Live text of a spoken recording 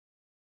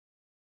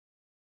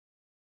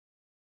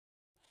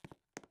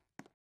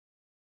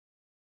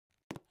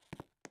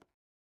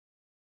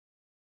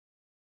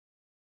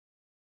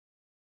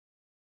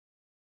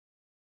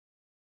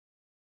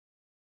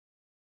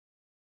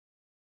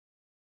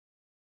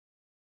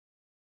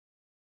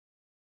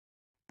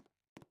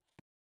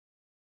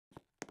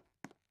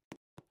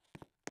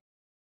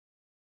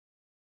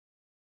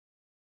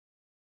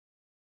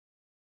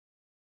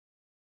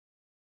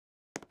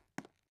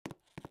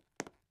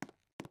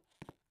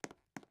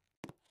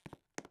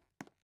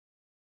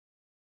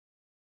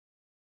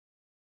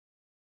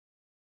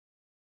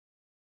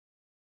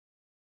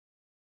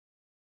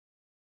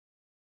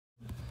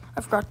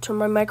I forgot to turn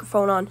my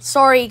microphone on.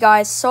 Sorry,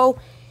 guys. So,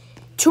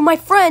 to my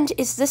friend,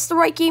 is this the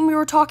right game we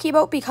were talking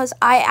about? Because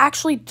I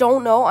actually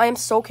don't know. I am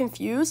so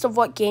confused of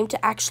what game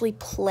to actually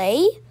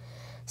play.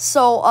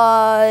 So,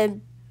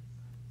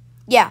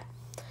 yeah.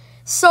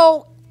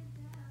 So,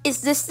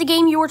 is this the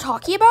game you were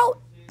talking about?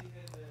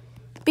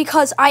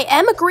 Because I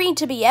am agreeing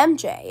to be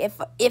MJ.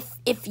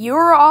 If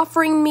you're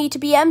offering me to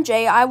be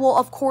MJ, I will,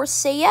 of course,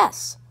 say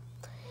yes.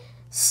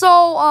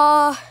 So,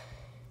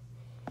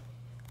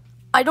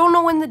 I don't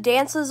know when the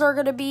dances are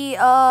going to be,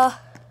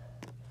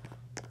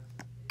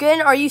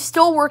 good. Are you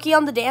still working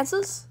on the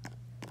dances?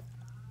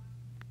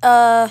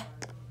 If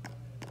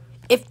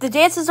the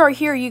dances are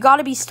here, you got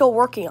to be still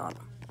working on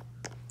them.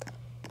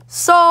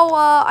 So,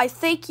 I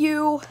thank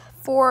you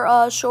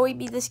for, showing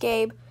me this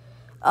game.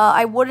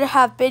 I wouldn't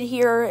have been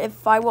here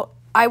if I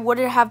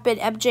wouldn't have been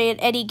MJ in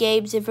any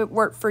games if it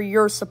weren't for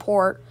your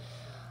support.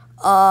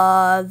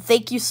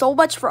 Thank you so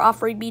much for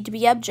offering me to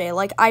be MJ.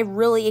 Like, I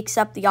really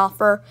accept the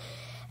offer.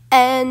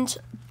 And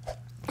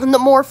the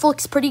morph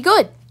looks pretty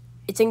good.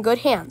 It's in good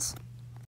hands.